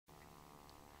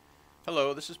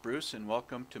Hello, this is Bruce and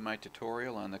welcome to my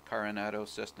tutorial on the Carenado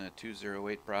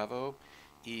C208 Bravo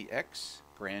EX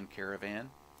Grand Caravan.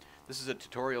 This is a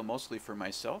tutorial mostly for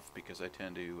myself because I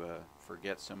tend to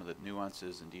forget some of the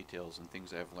nuances and details and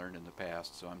things I've learned in the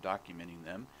past, so I'm documenting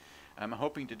them. I'm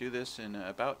hoping to do this in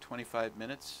about 25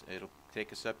 minutes. It'll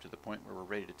take us up to the point where we're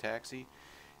ready to taxi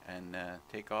and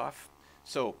take off.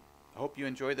 So I hope you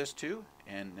enjoy this too,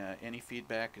 and any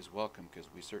feedback is welcome because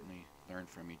we certainly learn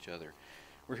from each other.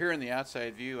 We're here in the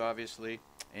outside view, obviously,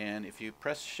 and if you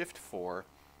press Shift 4,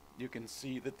 you can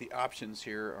see that the options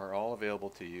here are all available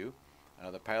to you.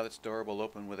 The pilot's door will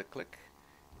open with a click,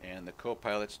 and the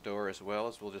co-pilot's door as well,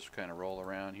 as we'll just kind of roll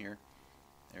around here.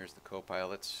 There's the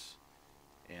co-pilot's,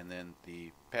 and then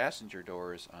the passenger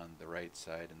door is on the right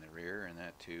side in the rear, and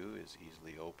that too is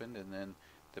easily opened, and then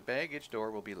the baggage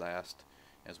door will be last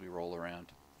as we roll around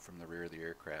from the rear of the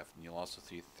aircraft. And you'll also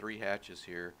see 3 hatches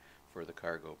here for the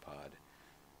cargo pod.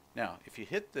 Now, if you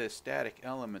hit the static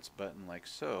elements button like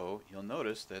so, you'll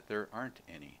notice that there aren't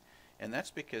any. And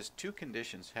that's because 2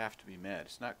 conditions have to be met.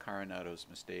 It's not Carenado's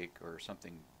mistake or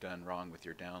something done wrong with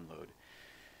your download.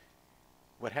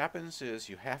 What happens is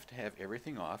you have to have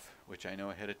everything off, which I know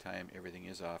ahead of time everything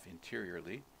is off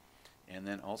interiorly. And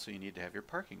then also you need to have your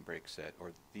parking brake set,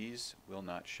 or these will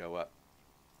not show up,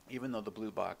 even though the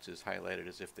blue box is highlighted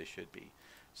as if they should be.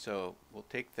 So we'll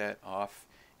take that off,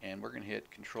 and we're going to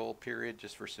hit Control period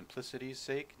just for simplicity's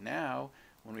sake. Now,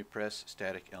 when we press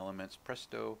static elements,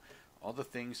 presto, all the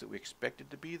things that we expected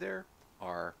to be there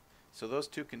are. So those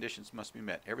 2 conditions must be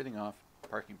met. Everything off,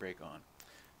 parking brake on.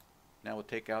 Now we'll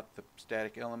take out the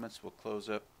static elements. We'll close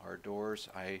up our doors.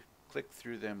 I click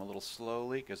through them a little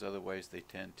slowly because otherwise they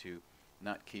tend to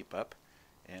not keep up,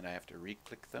 and I have to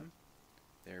re-click them.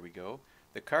 There we go.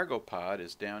 The cargo pod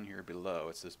is down here below.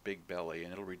 It's this big belly,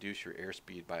 and it'll reduce your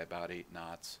airspeed by about 8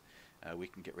 knots. We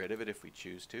can get rid of it if we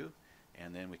choose to,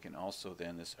 and then we can also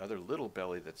this other little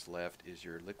belly that's left is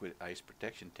your liquid ice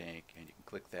protection tank, and you can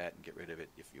click that and get rid of it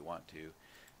if you want to.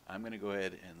 I'm going to go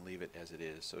ahead and leave it as it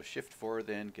is. So Shift 4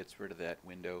 then gets rid of that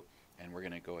window, and we're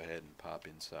going to go ahead and pop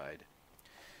inside.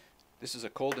 This is a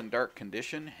cold and dark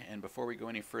condition, and before we go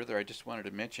any further, I just wanted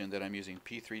to mention that I'm using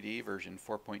P3D version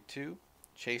 4.2.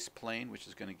 Chase plane, which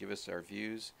is going to give us our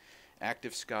views,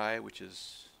 active sky, which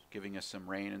is giving us some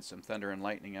rain and some thunder and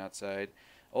lightning outside,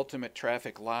 ultimate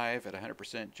traffic live at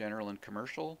 100% general and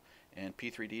commercial, and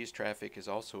P3D's traffic is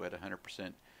also at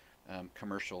 100%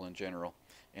 commercial and general.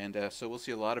 And so we'll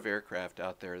see a lot of aircraft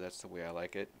out there. That's the way I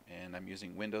like it. And I'm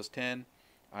using Windows 10,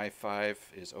 i5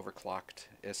 is overclocked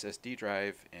SSD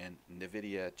drive, and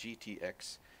NVIDIA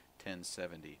GTX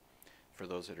 1070 for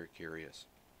those that are curious.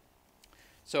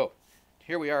 So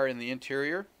here we are in the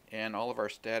interior, and all of our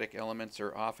static elements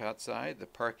are off outside. The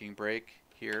parking brake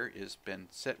here has been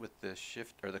set with the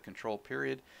shift or the control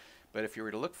period, but if you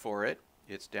were to look for it,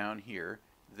 it's down here.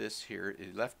 This here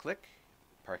is left click,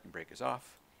 parking brake is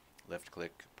off, left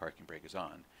click, parking brake is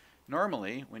on.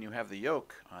 Normally, when you have the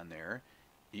yoke on there,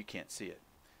 you can't see it.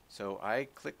 So I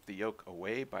click the yoke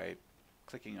away by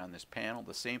clicking on this panel.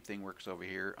 The same thing works over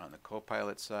here on the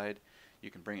co-pilot side. You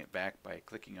can bring it back by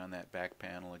clicking on that back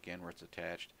panel again where it's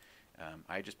attached.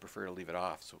 I just prefer to leave it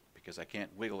off because I can't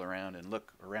wiggle around and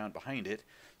look around behind it,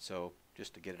 so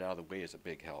just to get it out of the way is a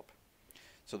big help.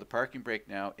 So the parking brake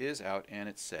now is out and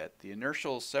it's set. The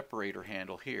inertial separator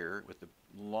handle here with the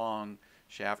long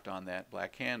shaft on that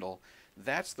black handle,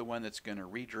 that's the one that's going to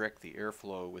redirect the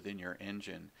airflow within your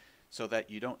engine so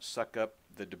that you don't suck up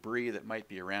the debris that might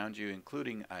be around you,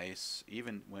 including ice,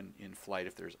 even when in flight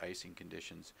if there's icing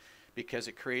conditions, because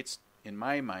it creates, in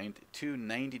my mind, 2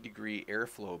 90-degree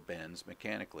airflow bends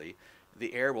mechanically.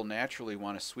 The air will naturally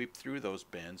want to sweep through those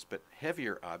bends, but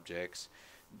heavier objects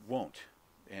won't,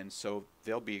 and so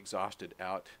they'll be exhausted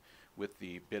out with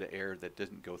the bit of air that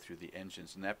doesn't go through the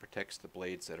engines, and that protects the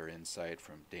blades that are inside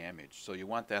from damage. So you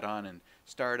want that on in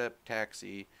startup,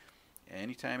 taxi,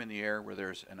 anytime in the air where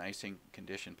there's an icing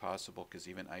condition possible, because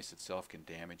even ice itself can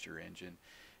damage your engine,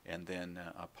 and then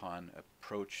upon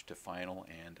approach to final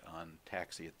and on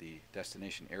taxi at the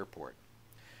destination airport.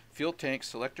 Fuel tank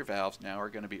selector valves now are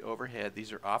going to be overhead.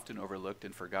 These are often overlooked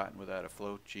and forgotten without a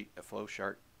flow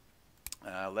chart.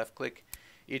 Left click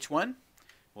each one.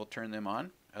 We'll turn them on.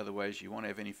 Otherwise you won't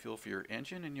have any fuel for your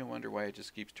engine and you'll wonder why it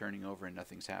just keeps turning over and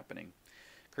nothing's happening.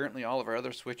 Currently all of our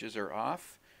other switches are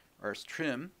off. Our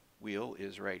trim wheel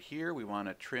is right here. We want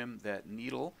to trim that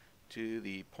needle to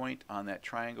the point on that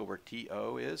triangle where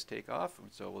TO is, take off. And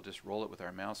so we'll just roll it with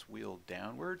our mouse wheel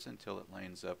downwards until it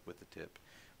lines up with the tip,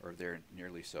 or there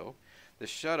nearly so. The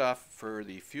shutoff for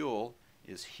the fuel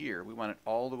is here. We want it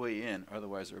all the way in,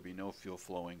 otherwise there will be no fuel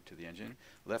flowing to the engine.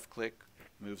 Left click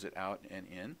moves it out and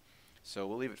in. So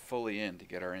we'll leave it fully in to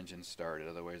get our engine started.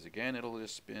 Otherwise, again, it'll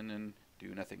just spin and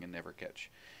do nothing and never catch.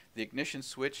 The ignition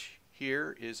switch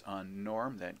here is on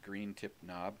norm, that green tipped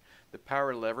knob. The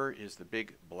power lever is the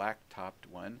big black topped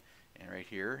one, and right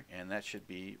here, and that should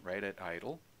be right at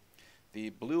idle. The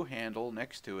blue handle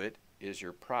next to it is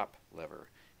your prop lever,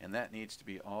 and that needs to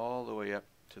be all the way up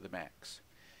to the max.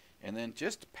 And then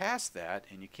just past that,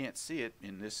 and you can't see it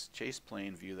in this chase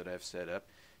plane view that I've set up,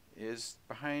 is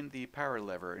behind the power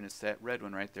lever, and it's that red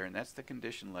one right there, and that's the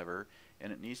condition lever,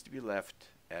 and it needs to be left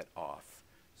at off.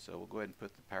 So we'll go ahead and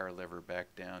put the power lever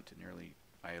back down to nearly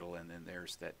idle, and then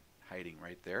there's that hiding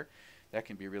right there. That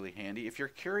can be really handy. If you're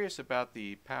curious about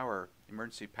the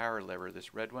emergency power lever,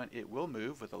 this red one, it will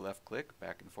move with a left click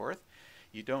back and forth.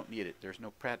 You don't need it. There's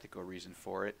no practical reason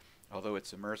for it, although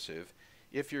it's immersive.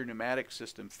 If your pneumatic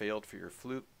system failed for your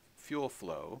fuel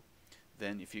flow,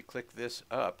 then if you click this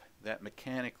up, that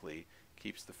mechanically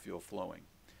keeps the fuel flowing.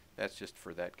 That's just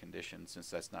for that condition. Since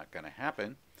that's not going to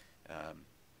happen,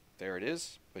 there it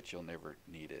is, but you'll never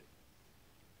need it.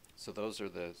 So those are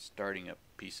the starting up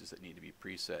pieces that need to be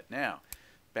preset. Now,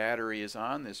 battery is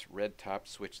on, this red top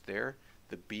switch there.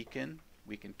 The beacon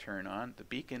we can turn on. The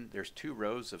beacon, there's 2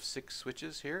 rows of 6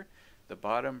 switches here. The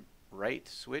bottom right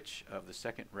switch of the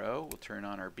second row will turn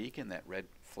on our beacon, that red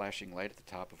flashing light at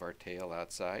the top of our tail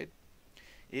outside.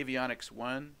 Avionics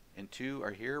 1 and 2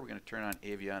 are here. We're going to turn on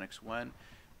Avionics 1,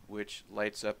 which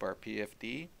lights up our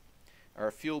PFD. Our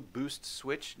fuel boost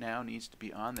switch now needs to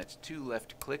be on. That's 2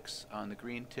 left clicks on the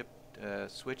green tipped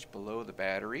switch below the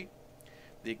battery.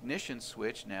 The ignition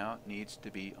switch now needs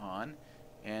to be on,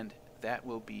 and that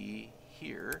will be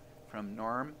here from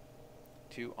norm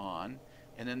to on.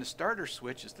 And then the starter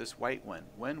switch is this white one.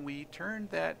 When we turn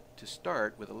that to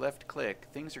start with a left click,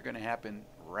 things are going to happen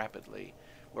rapidly.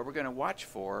 What we're going to watch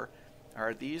for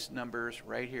are these numbers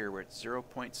right here. We're at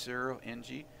 0.0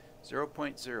 NG,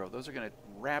 0.0. Those are going to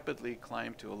rapidly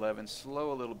climb to 11,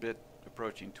 slow a little bit,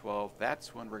 approaching 12.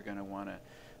 That's when we're going to want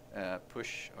to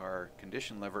push our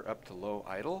condition lever up to low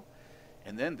idle.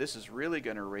 And then this is really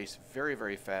going to race very,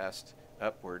 very fast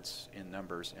upwards in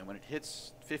numbers. And when it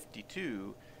hits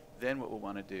 52, then what we'll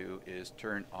want to do is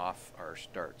turn off our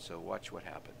start. So watch what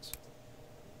happens.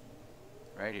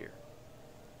 Right here.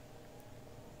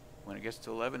 When it gets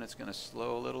to 11, it's going to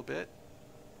slow a little bit.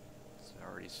 It's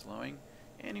already slowing.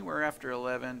 Anywhere after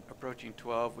 11, approaching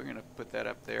 12, we're going to put that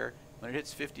up there. When it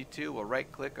hits 52, we'll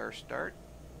right-click our start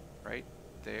right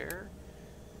there.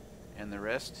 And the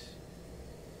rest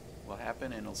will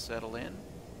happen and it'll settle in.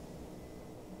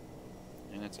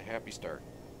 And it's a happy start.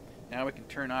 Now we can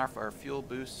turn off our fuel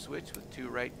boost switch with 2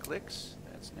 right clicks.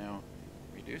 That's now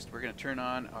reduced. We're going to turn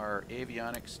on our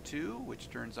Avionics 2, which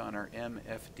turns on our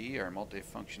MFD, our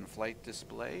multifunction flight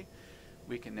display.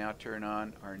 We can now turn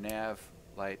on our nav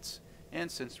lights,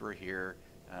 and since we're here,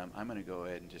 I'm going to go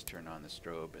ahead and just turn on the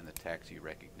strobe and the taxi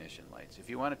recognition lights. If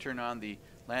you want to turn on the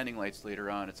landing lights later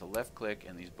on, it's a left click,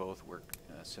 and these both work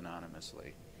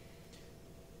synonymously.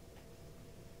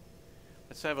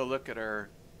 Let's have a look at our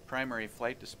primary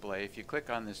flight display. If you click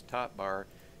on this top bar,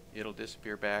 it'll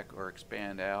disappear back or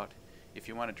expand out. If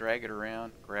you want to drag it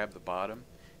around, grab the bottom.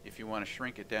 If you want to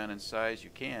shrink it down in size, you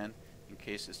can, in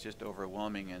case it's just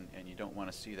overwhelming and you don't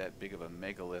want to see that big of a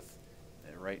megalith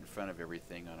right in front of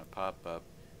everything on a pop-up.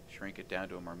 Shrink it down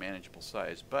to a more manageable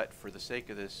size. But for the sake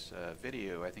of this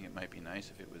video, I think it might be nice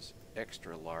if it was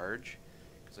extra large,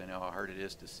 because I know how hard it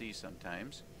is to see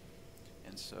sometimes.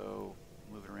 And so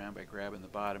move it around by grabbing the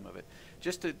bottom of it.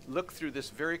 Just to look through this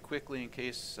very quickly in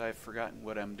case I've forgotten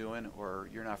what I'm doing or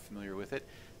you're not familiar with it.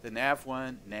 The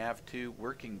nav1, nav2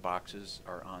 working boxes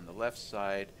are on the left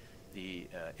side. The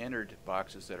entered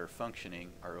boxes that are functioning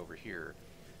are over here.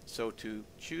 So to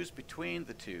choose between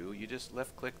the two, you just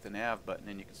left click the nav button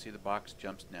and you can see the box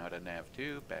jumps now to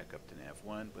nav2, back up to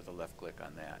nav1 with a left click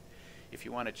on that. If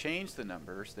you want to change the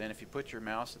numbers, then if you put your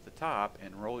mouse at the top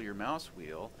and roll your mouse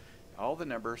wheel, all the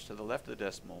numbers to the left of the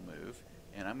decimal move,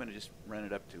 and I'm going to just run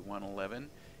it up to 111.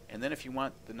 And then if you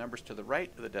want the numbers to the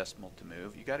right of the decimal to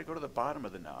move, you got to go to the bottom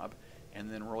of the knob and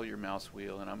then roll your mouse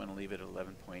wheel, and I'm going to leave it at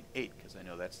 11.8 because I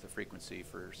know that's the frequency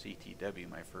for CTW,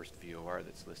 my first VOR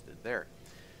that's listed there.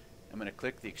 I'm going to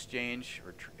click the exchange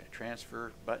or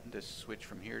transfer button to switch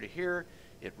from here to here.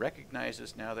 It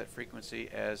recognizes now that frequency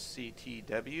as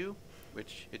CTW,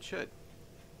 which it should.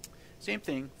 Same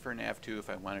thing for nav2 if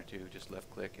I wanted to, just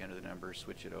left click, enter the number,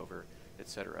 switch it over,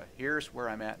 etc. Here's where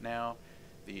I'm at now,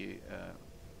 the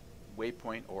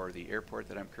waypoint or the airport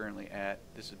that I'm currently at.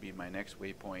 This would be my next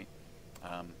waypoint,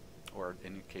 or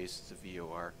in case it's a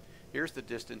VOR. Here's the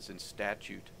distance in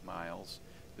statute miles,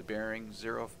 the bearing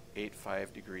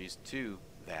 085 degrees to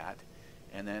that,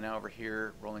 And then over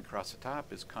here, rolling across the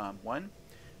top, is COM1.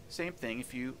 Same thing,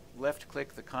 if you left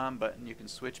click the COM button, you can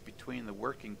switch between the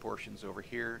working portions over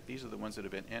here. These are the ones that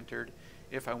have been entered.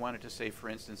 If I wanted to say, for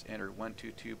instance, enter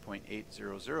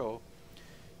 122.800,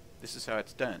 this is how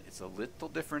it's done. It's a little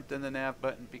different than the nav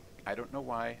button. I don't know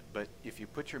why, but if you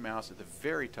put your mouse at the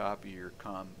very top of your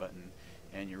COM button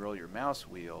and you roll your mouse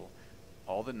wheel,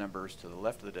 all the numbers to the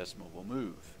left of the decimal will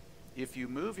move. If you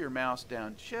move your mouse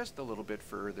down just a little bit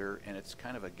further, and it's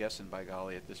kind of a guessing by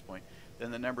golly at this point,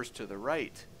 then the numbers to the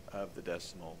right of the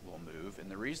decimal will move.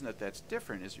 And the reason that that's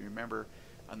different is, you remember,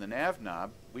 on the nav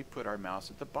knob, we put our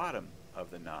mouse at the bottom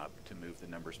of the knob to move the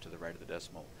numbers to the right of the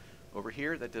decimal. Over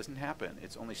here, that doesn't happen.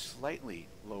 It's only slightly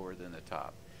lower than the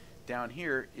top. Down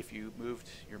here, if you moved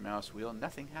your mouse wheel,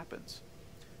 nothing happens.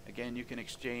 Again, you can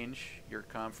exchange your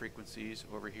COM frequencies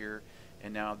over here,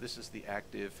 and now this is the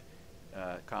active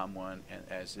COM1, and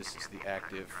as this is the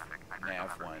active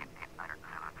nav1.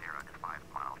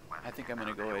 I think I'm going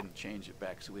to go ahead and change it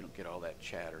back so we don't get all that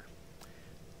chatter.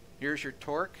 Here's your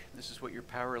torque. This is what your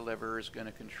power lever is going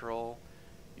to control.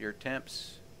 Your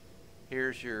temps.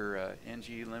 Here's your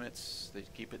NG limits. They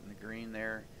keep it in the green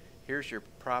there. Here's your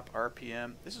prop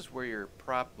RPM. This is where your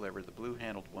prop lever, the blue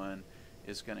handled one,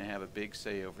 is going to have a big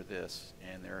say over this,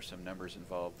 and there are some numbers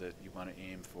involved that you want to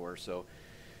aim for. So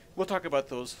we'll talk about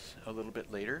those a little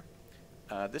bit later.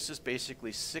 This is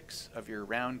basically 6 of your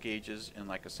round gauges in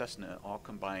like a Cessna, all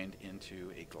combined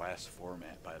into a glass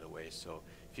format, by the way. So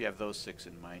if you have those 6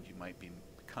 in mind, you might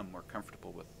become more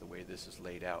comfortable with the way this is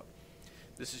laid out.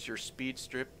 This is your speed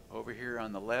strip over here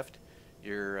on the left.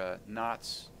 Your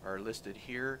knots are listed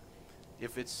here.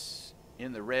 If it's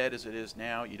in the red as it is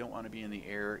now, you don't want to be in the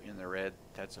air in the red.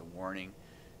 That's a warning.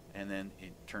 And then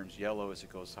it turns yellow as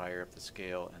it goes higher up the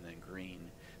scale, and then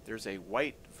green. There's a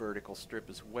white vertical strip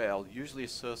as well, usually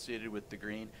associated with the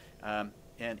green, and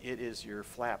it is your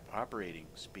flap operating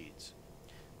speeds.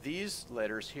 These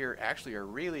letters here actually are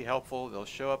really helpful. They'll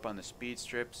show up on the speed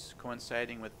strips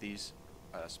coinciding with these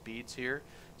speeds here.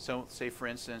 So say, for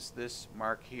instance, this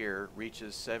mark here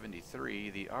reaches 73,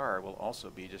 the R will also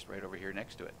be just right over here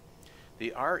next to it.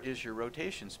 The R is your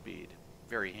rotation speed,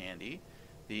 very handy.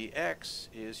 The X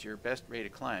is your best rate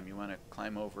of climb. You want to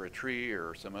climb over a tree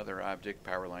or some other object,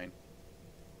 power line.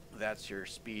 That's your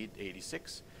speed,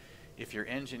 86. If your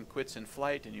engine quits in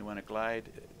flight and you want to glide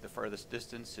the farthest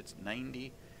distance, it's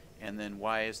 90. And then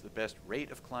Y is the best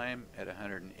rate of climb at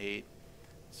 108.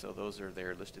 So those are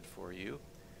there listed for you.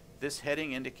 This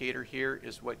heading indicator here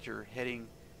is what your heading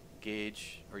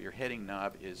gauge or your heading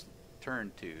knob is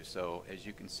turned to. So as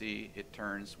you can see, it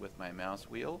turns with my mouse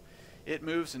wheel. It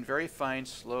moves in very fine,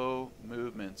 slow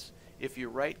movements. If you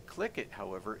right-click it,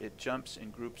 however, it jumps in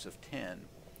groups of 10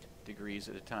 degrees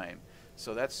at a time.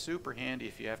 So that's super handy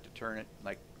if you have to turn it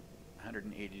like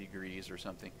 180 degrees or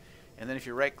something. And then if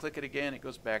you right-click it again, it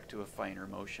goes back to a finer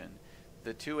motion.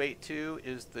 The 282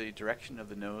 is the direction of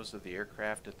the nose of the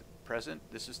aircraft at the present.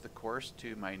 This is the course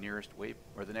to my nearest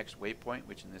or the next waypoint,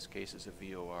 which in this case is a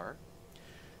VOR.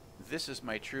 This is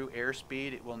my true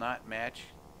airspeed. It will not match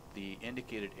the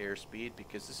indicated airspeed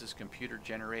because this is computer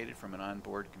generated from an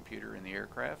onboard computer in the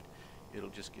aircraft. It'll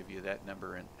just give you that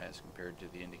number as compared to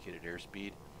the indicated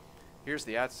airspeed. Here's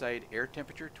the outside air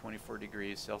temperature, 24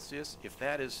 degrees Celsius. If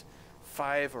that is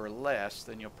 5 or less,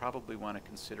 then you'll probably want to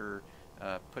consider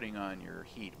putting on your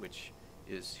heat, which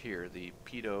is here. The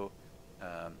pitot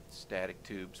static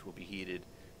tubes will be heated.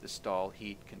 The stall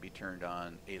heat can be turned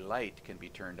on. A light can be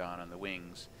turned on the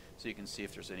wings, so you can see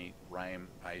if there's any rime,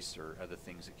 ice, or other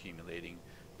things accumulating.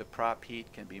 The prop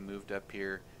heat can be moved up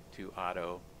here to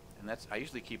auto, and I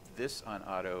usually keep this on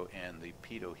auto and the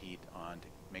pitot heat on to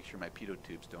make sure my pitot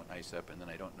tubes don't ice up, and then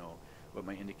I don't know what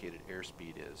my indicated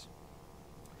airspeed is.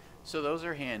 So those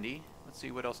are handy. Let's see,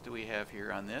 what else do we have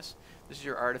here on this. This is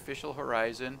your artificial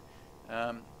horizon,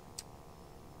 and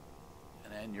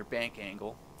then your bank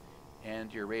angle,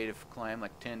 and your rate of climb,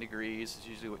 like 10 degrees is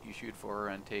usually what you shoot for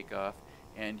on takeoff.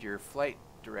 And your flight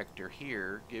director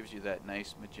here gives you that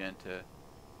nice magenta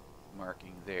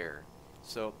marking there.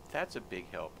 So that's a big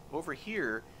help. Over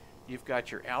here, you've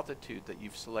got your altitude that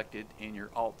you've selected in your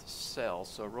Alt cell.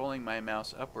 So rolling my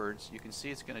mouse upwards, you can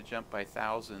see it's going to jump by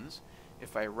thousands.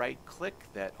 If I right-click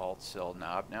that Alt cell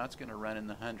knob, now it's going to run in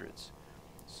the hundreds.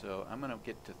 So I'm going to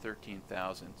get to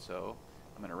 13,000. So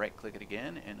I'm going to right-click it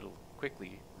again, and it'll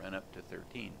quickly run up to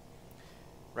 13.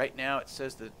 Right now it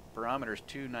says the barometer is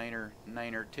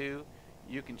 299.2.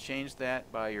 You can change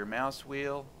that by your mouse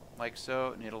wheel, like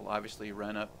so, and it'll obviously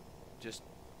run up just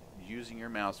using your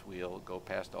mouse wheel, go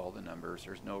past all the numbers.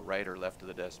 There's no right or left of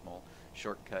the decimal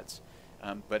shortcuts,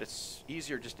 but it's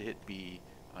easier just to hit B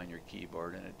on your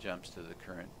keyboard, and it jumps to the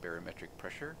current barometric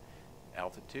pressure,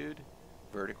 altitude,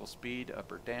 vertical speed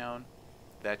up or down.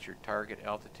 That's your target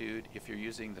altitude. If you're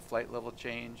using the flight level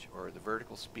change or the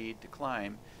vertical speed to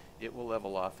climb, it will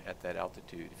level off at that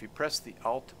altitude. If you press the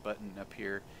Alt button up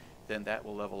here, then that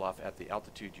will level off at the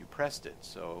altitude you pressed it.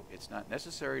 So it's not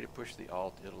necessary to push the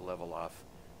Alt, it'll level off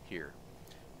here.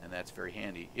 And that's very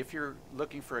handy. If you're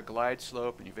looking for a glide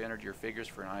slope and you've entered your figures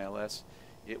for an ILS,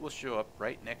 it will show up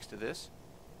right next to this.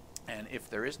 And if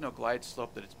there is no glide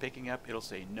slope that it's picking up, it'll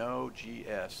say no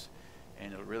GS,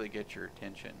 and it'll really get your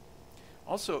attention.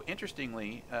 Also,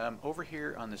 interestingly, over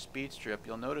here on the speed strip,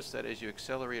 you'll notice that as you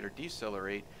accelerate or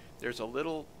decelerate, there's a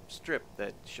little strip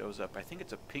that shows up. I think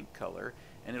it's a pink color,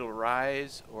 and it'll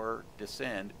rise or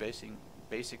descend,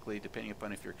 basically depending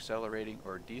upon if you're accelerating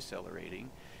or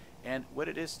decelerating. And what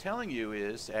it is telling you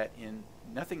is that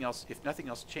if nothing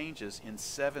else changes, in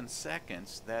 7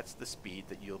 seconds, that's the speed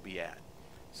that you'll be at.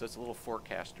 So it's a little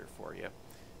forecaster for you,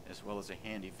 as well as a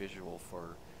handy visual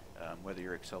for whether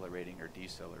you're accelerating or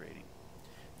decelerating.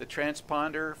 The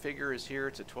transponder figure is here.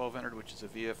 It's a 1200, which is a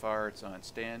VFR. It's on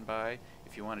standby.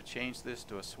 If you want to change this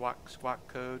to a squawk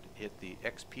code, hit the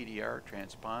XPDR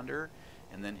transponder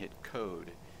and then hit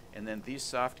code. And then these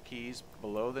soft keys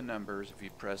below the numbers, if you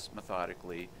press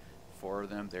methodically, 4 of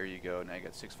them, there you go. Now you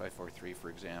got 6543, for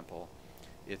example.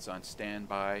 It's on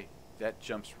standby. That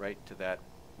jumps right to that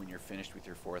when you're finished with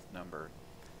your 4th number.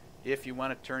 If you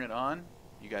want to turn it on,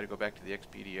 you got to go back to the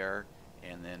XPDR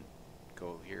and then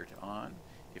go here to on.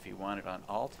 If you want it on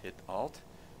Alt, hit Alt.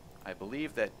 I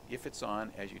believe that if it's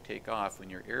on as you take off, when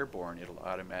you're airborne, it'll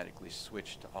automatically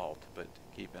switch to Alt, but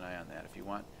keep an eye on that. If you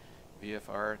want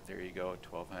VFR, there you go,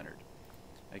 1200.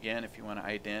 Again, if you want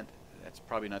to ident, that's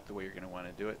probably not the way you're going to want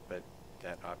to do it, but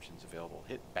that option's available.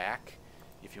 Hit back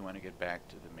if you want to get back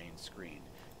to the main screen.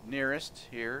 Nearest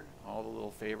here, all the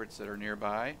little favorites that are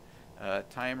nearby.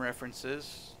 Time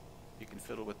references, you can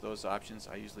fiddle with those options.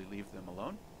 I usually leave them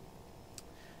alone.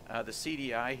 The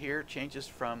CDI here changes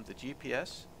from the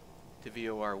GPS to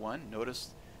VOR1.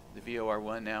 Notice the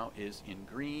VOR1 now is in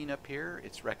green up here.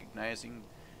 It's recognizing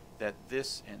that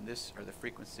this and this are the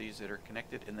frequencies that are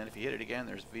connected. And then if you hit it again,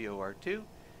 there's VOR2.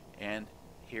 And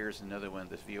here's another one.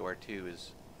 This VOR2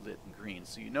 is lit in green.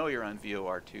 So you know you're on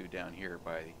VOR2 down here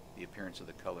by the appearance of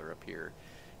the color up here.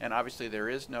 And obviously there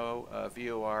is no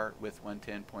VOR with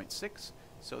 110.6,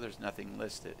 so there's nothing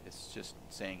listed. It's just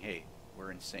saying, hey,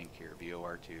 we're in sync here,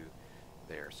 VOR2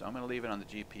 there. So I'm going to leave it on the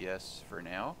GPS for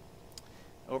now.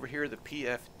 Over here, the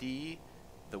PFD,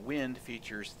 the wind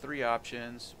features 3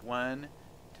 options. 1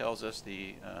 tells us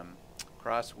the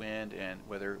crosswind and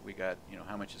whether we got,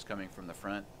 how much is coming from the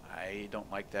front. I don't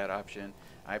like that option.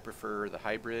 I prefer the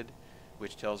hybrid,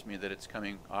 which tells me that it's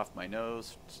coming off my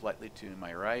nose, slightly to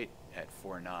my right at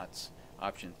 4 knots.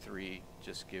 Option 3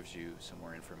 just gives you some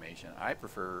more information. I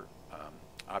prefer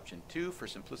option 2 for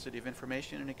simplicity of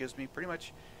information, and it gives me pretty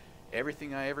much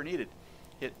everything I ever needed.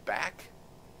 Hit back,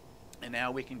 and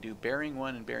now we can do bearing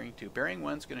 1 and bearing 2. Bearing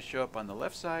 1 is going to show up on the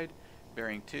left side.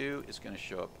 Bearing 2 is going to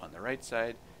show up on the right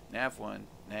side. Nav 1,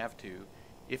 Nav 2.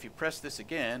 If you press this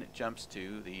again, it jumps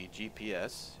to the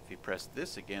GPS. If you press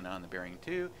this again on the bearing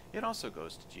 2, it also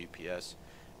goes to GPS.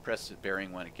 Press the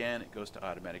bearing 1 again, it goes to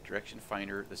automatic direction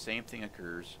finder. The same thing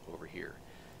occurs over here.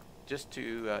 Just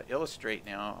to illustrate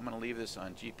now, I'm going to leave this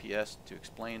on GPS to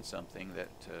explain something that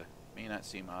may not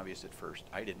seem obvious at first.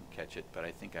 I didn't catch it, but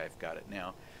I think I've got it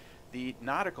now. The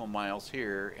nautical miles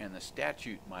here and the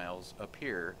statute miles up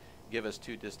here give us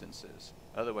 2 distances.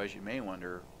 Otherwise, you may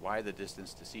wonder why the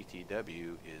distance to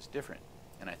CTW is different.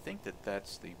 And I think that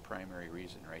that's the primary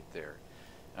reason right there.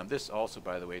 This also,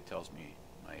 by the way, tells me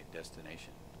my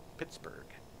destination, Pittsburgh.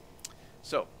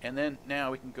 So, and then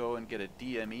now we can go and get a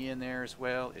DME in there as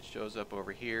well. It shows up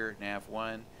over here, Nav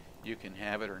 1. You can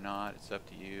have it or not. It's up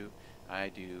to you. I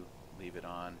do leave it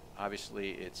on.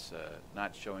 Obviously, it's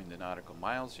not showing the nautical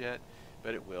miles yet,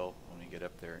 but it will when we get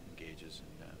up there. It engages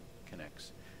and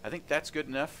connects. I think that's good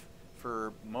enough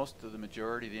for most of the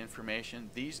majority of the information.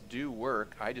 These do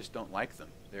work. I just don't like them.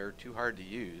 They're too hard to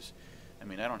use. I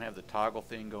mean, I don't have the toggle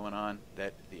thing going on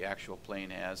that the actual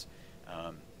plane has.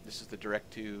 This is the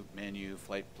direct to menu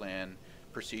flight plan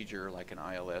procedure, like an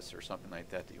ILS or something like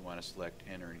that you want to select,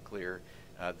 enter, and clear.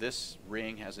 This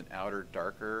ring has an outer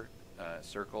darker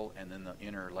circle and then the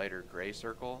inner lighter gray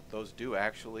circle. Those do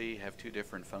actually have 2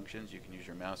 different functions. You can use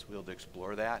your mouse wheel to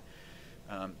explore that.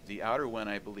 The outer one,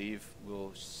 I believe,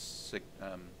 will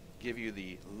give you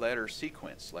the letter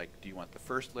sequence, like do you want the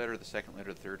first letter, the second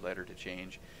letter, the third letter to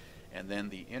change, and then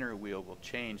the inner wheel will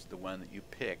change the one that you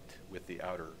picked with the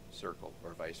outer circle,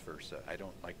 or vice versa. I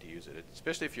don't like to use it,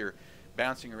 especially if you're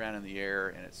bouncing around in the air,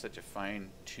 and it's such a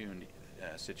fine-tuned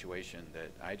situation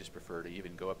that I just prefer to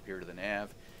even go up here to the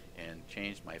nav and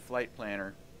change my flight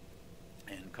planner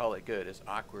and call it good. As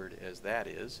awkward as that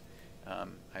is,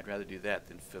 I'd rather do that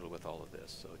than fiddle with all of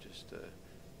this. So just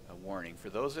a warning. For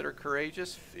those that are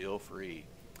courageous, feel free.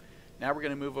 Now we're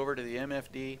going to move over to the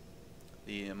MFD,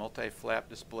 the multi-flap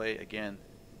display. Again,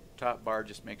 top bar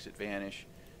just makes it vanish.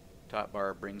 Top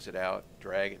bar brings it out,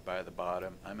 drag it by the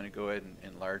bottom. I'm going to go ahead and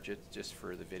enlarge it just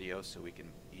for the video so we can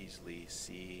easily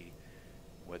see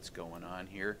what's going on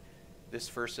here. This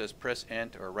first says press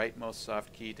Ent or rightmost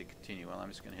soft key to continue. Well, I'm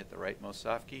just going to hit the rightmost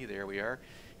soft key. There we are.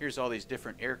 Here's all these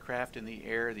different aircraft in the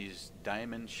air, these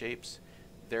diamond shapes.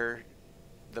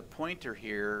 The pointer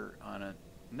here on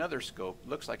another scope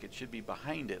looks like it should be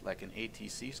behind it, like an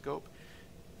ATC scope.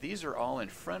 These are all in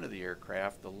front of the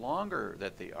aircraft. The longer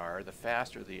that they are, the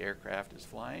faster the aircraft is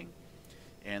flying.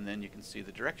 And then you can see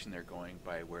the direction they're going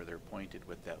by where they're pointed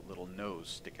with that little nose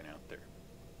sticking out there.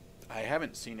 I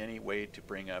haven't seen any way to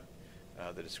bring up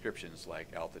the descriptions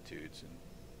like altitudes and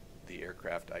the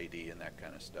aircraft ID and that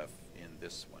kind of stuff in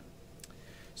this one.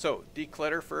 So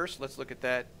declutter first. Let's look at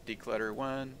that. Declutter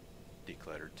 1,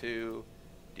 declutter 2,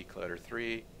 declutter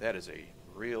 3. That is a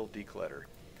real declutter.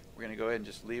 We're going to go ahead and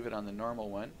just leave it on the normal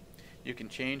one. You can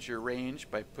change your range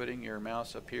by putting your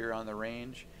mouse up here on the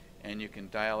range, and you can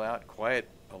dial out quiet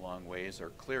a long ways or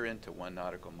clear into 1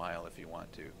 nautical mile if you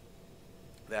want to.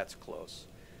 That's close.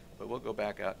 But we'll go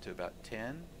back out to about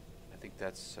 10. I think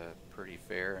that's pretty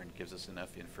fair and gives us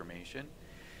enough information.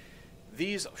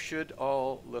 These should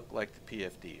all look like the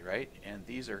PFD, right? And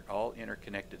these are all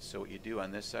interconnected, so what you do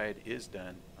on this side is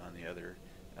done on the other,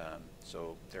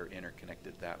 so they're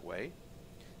interconnected that way.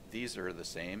 These are the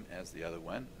same as the other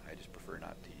one. I just prefer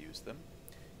not to use them.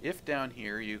 If down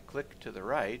here you click to the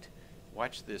right,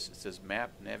 watch this, it says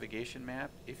map, navigation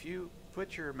map. If you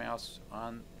put your mouse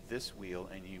on this wheel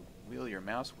and you wheel your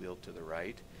mouse wheel to the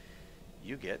right,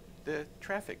 you get the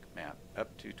traffic map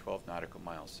up to 12 nautical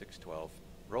miles, 612.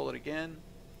 Roll it again,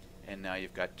 and now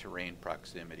you've got terrain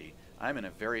proximity. I'm in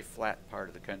a very flat part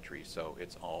of the country, so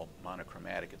it's all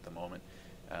monochromatic at the moment.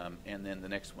 And then the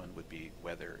next one would be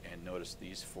weather, and notice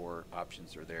these 4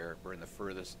 options are there. We're in the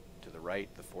furthest to the right,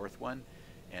 the 4th one,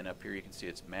 and up here you can see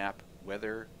it's map,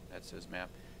 weather, that says map.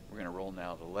 We're going to roll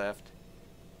now to the left,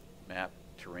 map,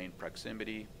 terrain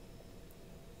proximity,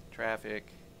 traffic,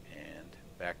 and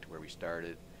back to where we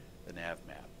started, the nav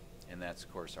map. And that's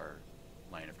of course our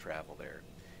line of travel there.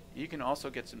 You can also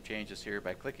get some changes here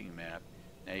by clicking map.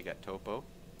 Now you got topo,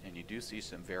 and you do see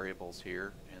some variables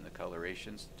here in the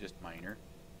colorations, just minor.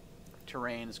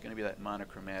 Terrain is going to be that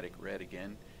monochromatic red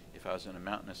again. If I was in a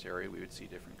mountainous area, we would see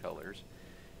different colors.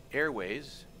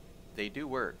 Airways, they do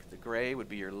work. The gray would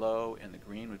be your low and the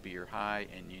green would be your high,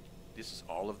 and this is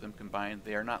all of them combined.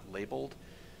 They are not labeled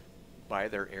by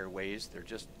their airways. They're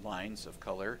just lines of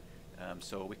color.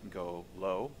 So we can go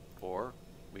low, or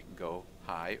we can go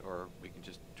high, or we can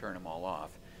just turn them all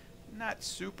off. Not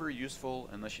super useful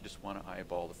unless you just want to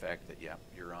eyeball the fact that, yeah,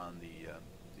 you're on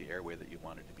the airway that you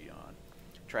wanted to be on.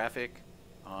 Traffic,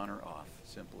 on or off,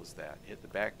 simple as that. Hit the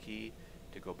back key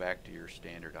to go back to your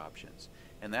standard options.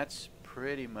 And that's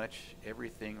pretty much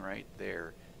everything right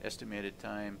there. Estimated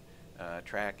time,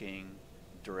 tracking,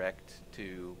 direct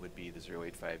to would be the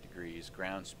 085 degrees,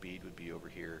 ground speed would be over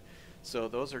here. So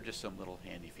those are just some little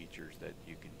handy features that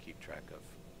you can keep track of.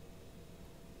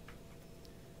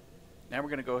 Now we're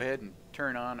going to go ahead and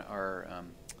turn on our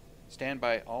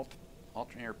standby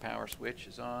alternator power switch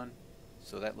is on.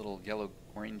 So that little yellow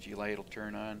orangey light will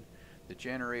turn on. The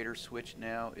generator switch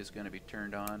now is going to be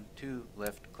turned on. 2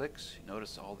 left clicks.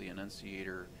 Notice all the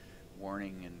annunciator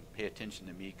warning and pay attention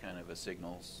to me kind of a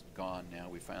signal's gone now.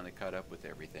 We finally caught up with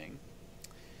everything.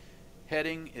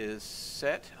 Heading is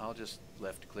set. I'll just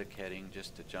left click heading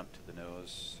just to jump to the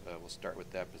nose. We'll start with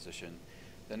that position.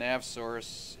 The nav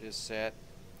source is set.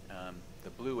 The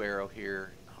blue arrow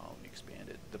here, let me expand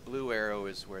it. The blue arrow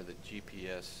is where the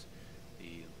GPS,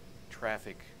 the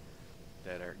traffic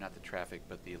that are, not the traffic,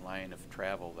 but the line of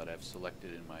travel that I've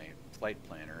selected in my flight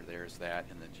planner, there's that,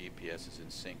 and the GPS is in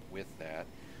sync with that,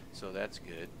 so that's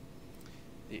good.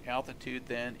 The altitude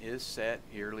then is set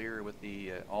earlier with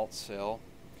the alt cell.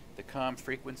 The comm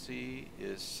frequency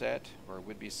is set, or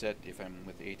would be set if I'm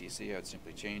with the ATC. I would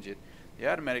simply change it. The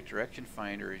automatic direction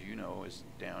finder, as you know, is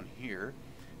down here.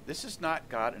 This has not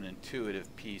got an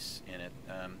intuitive piece in it.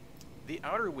 The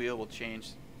outer wheel will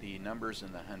change the numbers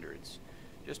in the hundreds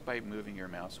just by moving your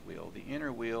mouse wheel. The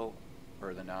inner wheel,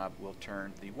 or the knob, will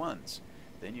turn the ones.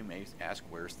 Then you may ask,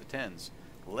 where's the tens?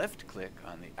 Left click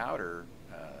on the outer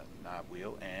knob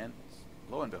wheel, and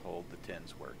lo and behold, the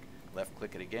tens work. Left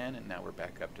click it again, and now we're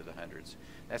back up to the hundreds.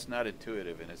 That's not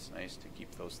intuitive, and it's nice to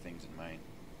keep those things in mind.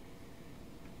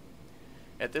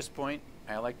 At this point,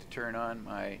 I like to turn on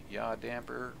my yaw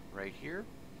damper right here.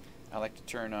 I like to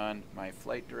turn on my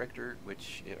flight director,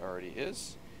 which it already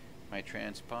is. My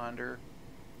transponder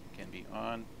can be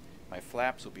on. My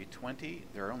flaps will be 20.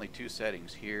 There are only two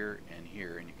settings, here, and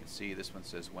you can see this one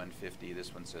says 150,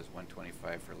 this one says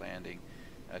 125 for landing,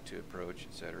 to approach,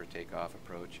 etc., takeoff,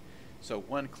 approach. So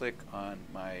one click on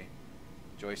my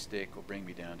joystick will bring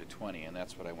me down to 20, and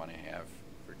that's what I want to have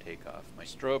for takeoff. My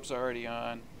strobe's already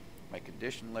on. My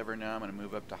condition lever now, I'm going to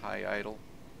move up to high idle.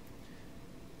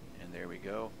 And there we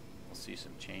go. We'll see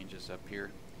some changes up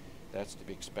here. That's to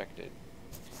be expected.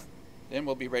 Then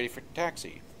we'll be ready for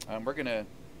taxi. We're going to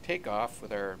take off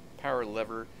with our power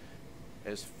lever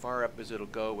as far up as it'll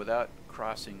go without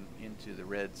crossing into the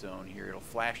red zone here. It'll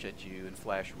flash at you and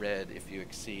flash red if you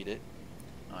exceed it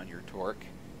on your torque.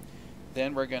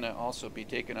 Then we're going to also be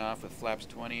taking off with flaps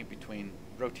 20,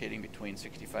 rotating between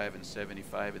 65 and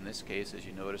 75. In this case, as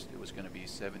you noticed, it was going to be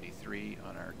 73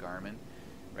 on our Garmin.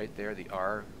 Right there, the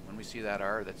R. When we see that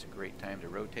R, that's a great time to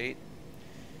rotate.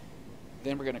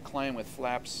 Then we're going to climb with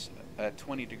flaps at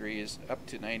 20 degrees up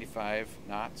to 95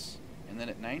 knots. And then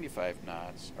at 95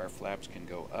 knots, our flaps can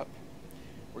go up.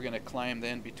 We're going to climb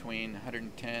then between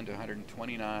 110 to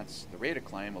 120 knots. The rate of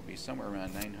climb will be somewhere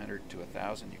around 900 to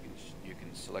 1,000. You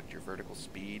can select your vertical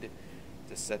speed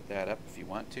to set that up if you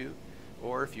want to.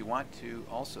 Or if you want to,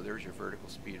 also there's your vertical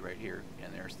speed right here,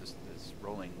 and there's this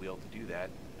rolling wheel to do that.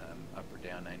 Up or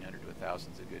down 900 to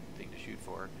 1,000 is a good thing to shoot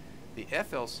for. The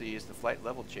FLC is the flight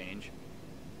level change,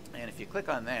 and if you click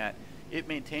on that, it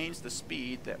maintains the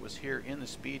speed that was here in the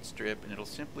speed strip, and it'll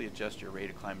simply adjust your rate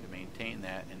of climb to maintain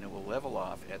that, and it will level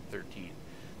off at 13.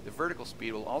 The vertical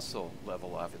speed will also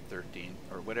level off at 13,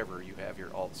 or whatever you have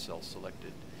your alt cell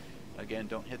selected. Again,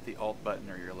 don't hit the alt button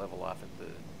or you'll level off at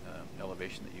the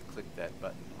elevation that you clicked that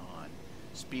button on.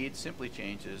 Speed simply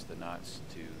changes the knots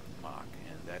to Mach,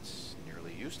 and that's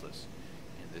nearly useless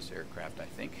in this aircraft, I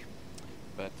think,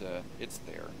 but it's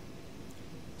there.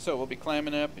 So we'll be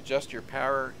climbing up. Adjust your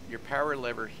power. Your power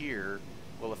lever here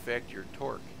will affect your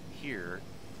torque here,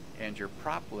 and your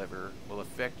prop lever will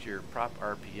affect your prop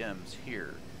RPMs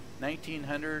here.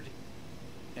 1900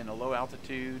 in a low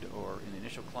altitude or in the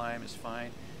initial climb is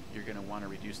fine. You're going to want to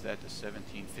reduce that to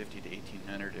 1750 to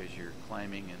 1800 as you're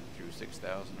climbing and through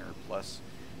 6000 or plus.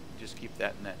 Just keep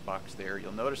that in that box there.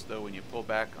 You'll notice though when you pull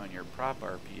back on your prop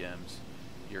RPMs,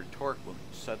 your torque will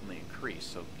suddenly increase.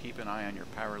 So keep an eye on your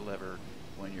power lever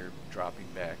when you're dropping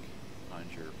back on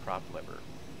your prop lever.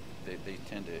 They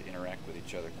tend to interact with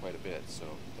each other quite a bit, so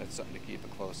that's something to keep a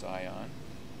close eye on.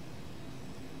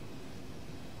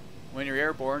 When you're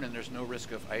airborne and there's no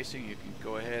risk of icing, you can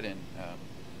go ahead and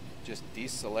just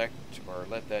deselect or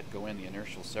let that go in the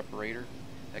inertial separator.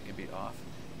 That can be off.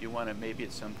 You want to maybe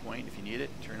at some point, if you need it,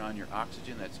 turn on your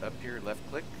oxygen. That's up here. Left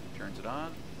click turns it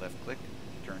on. Left click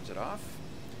turns it off.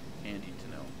 Handy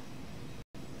to know.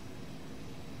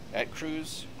 At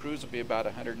cruise will be about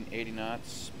 180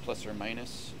 knots plus or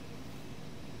minus.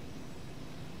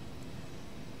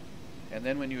 And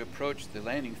then when you approach the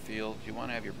landing field, you want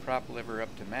to have your prop lever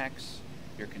up to max,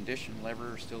 your condition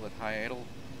lever still at high idle.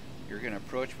 You're going to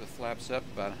approach with flaps up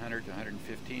about 100 to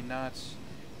 115 knots,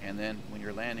 and then when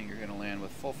you're landing, you're going to land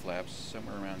with full flaps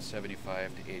somewhere around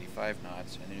 75 to 85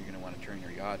 knots, and then you're going to want to turn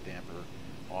your yaw damper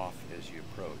off as you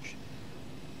approach.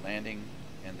 Landing,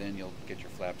 and then you'll get your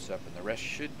flaps up, and the rest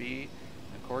should be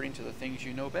according to the things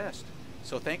you know best.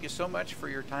 So thank you so much for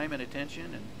your time and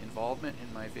attention and involvement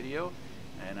in my video,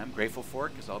 and I'm grateful for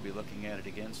it because I'll be looking at it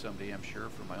again someday, I'm sure,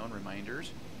 for my own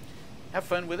reminders. Have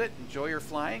fun with it, enjoy your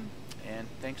flying, and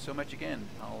thanks so much again.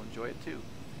 I'll enjoy it too.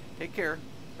 Take care.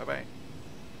 Bye-bye.